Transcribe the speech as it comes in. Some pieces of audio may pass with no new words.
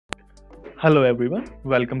Hello everyone,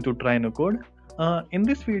 welcome to Try No Code. In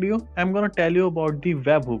this video, I'm gonna tell you about the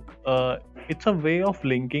webhook. It's a way of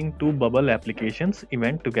linking two Bubble applications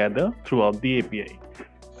event together throughout the API.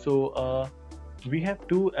 So we have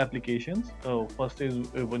two applications. First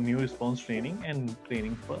is a new response training and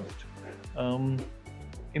training first. Um,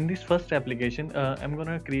 in this first application, I'm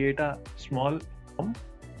gonna create a small form,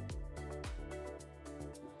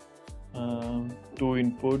 two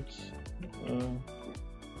inputs.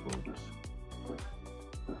 Inputs.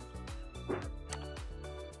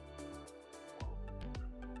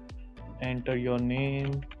 Enter your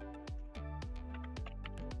name,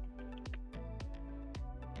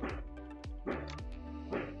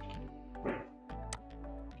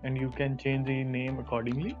 and you can change the name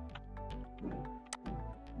accordingly.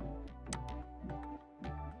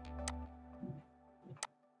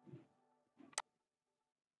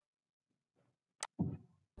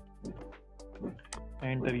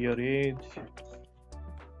 Enter your age,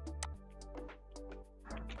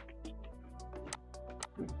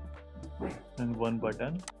 and one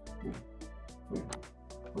button.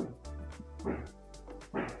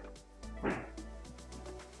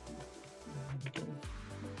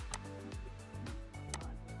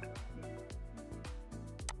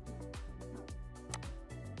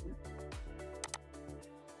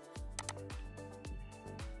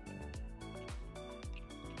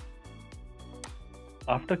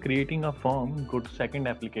 After creating a form, go to second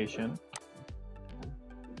application,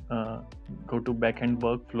 go to backend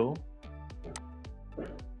workflow,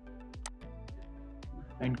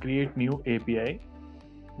 and create new API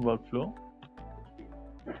workflow.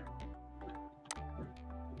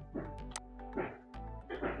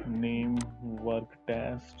 Name work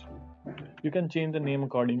test. You can change the name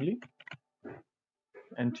accordingly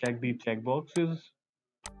and check the checkboxes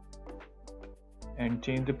and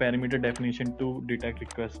change the parameter definition to detect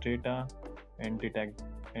request data and hit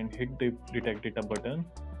the detect data button.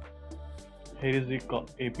 Here is the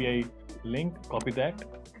API link, copy that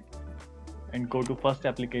and go to first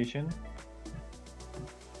application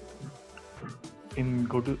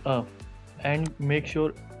and make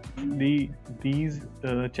sure these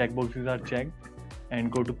checkboxes are checked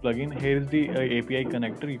and go to plugin. Here is the API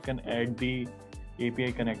connector. You can add the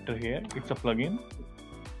API connector here. It's a plugin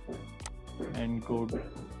and go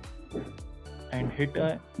and hit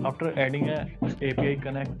after adding a API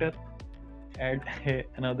connector, add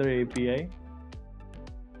another API.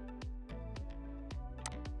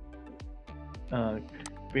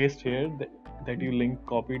 Paste here that you link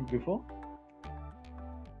copied before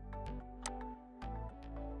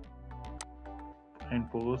and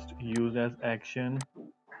post use as action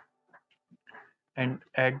and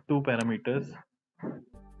add two parameters.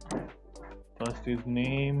 First is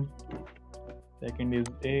name, second is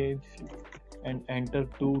age, and enter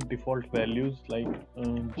two default values like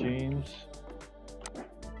James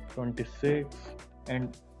 26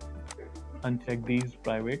 and uncheck these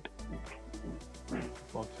private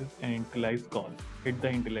boxes and initialize call. Hit the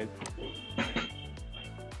initialize.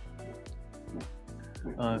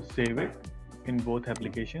 Save it in both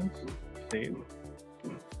applications. Save.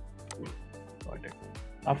 Got it.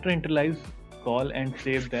 After initialize call and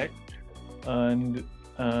save that, and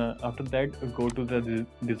after that go to the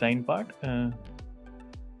design part and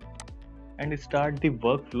start the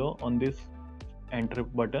workflow on this enter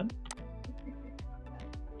button.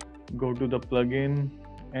 Go to the plugin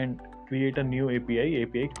and create a new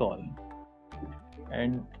API call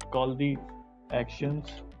and call the actions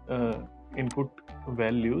input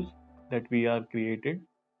values that we are created,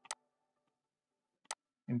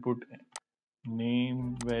 input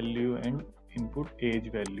name value and input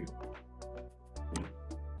age value,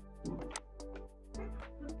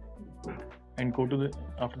 and go to the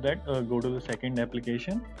after that go to the second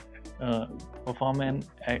application, perform and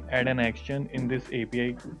add an action in this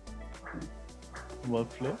API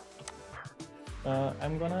workflow.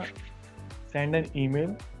 I'm gonna send an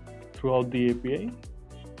email throughout the API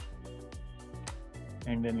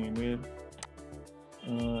and an email.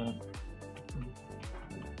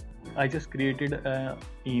 I just created an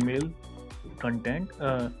email content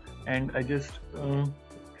and I just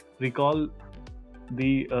recall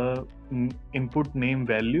the input name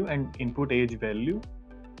value and input age value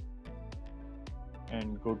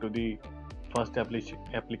and go to the first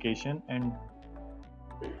application and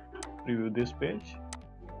preview this page.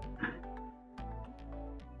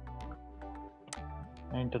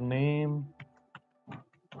 Enter name,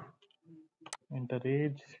 enter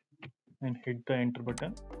age and hit the enter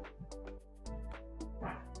button.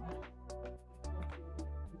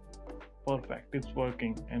 Perfect, it's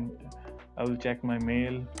working. And I will check my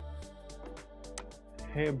mail.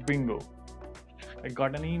 Hey, bingo, I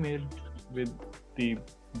got an email with the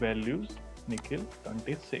values Nikhil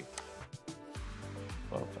 26.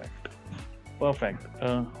 Perfect. Perfect.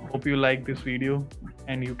 Hope you like this video,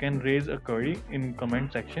 and you can raise a query in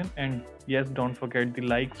comment section. And yes, don't forget the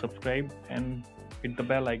like, subscribe, and hit the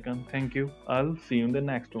bell icon. Thank you. I'll see you in the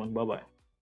next one. Bye bye.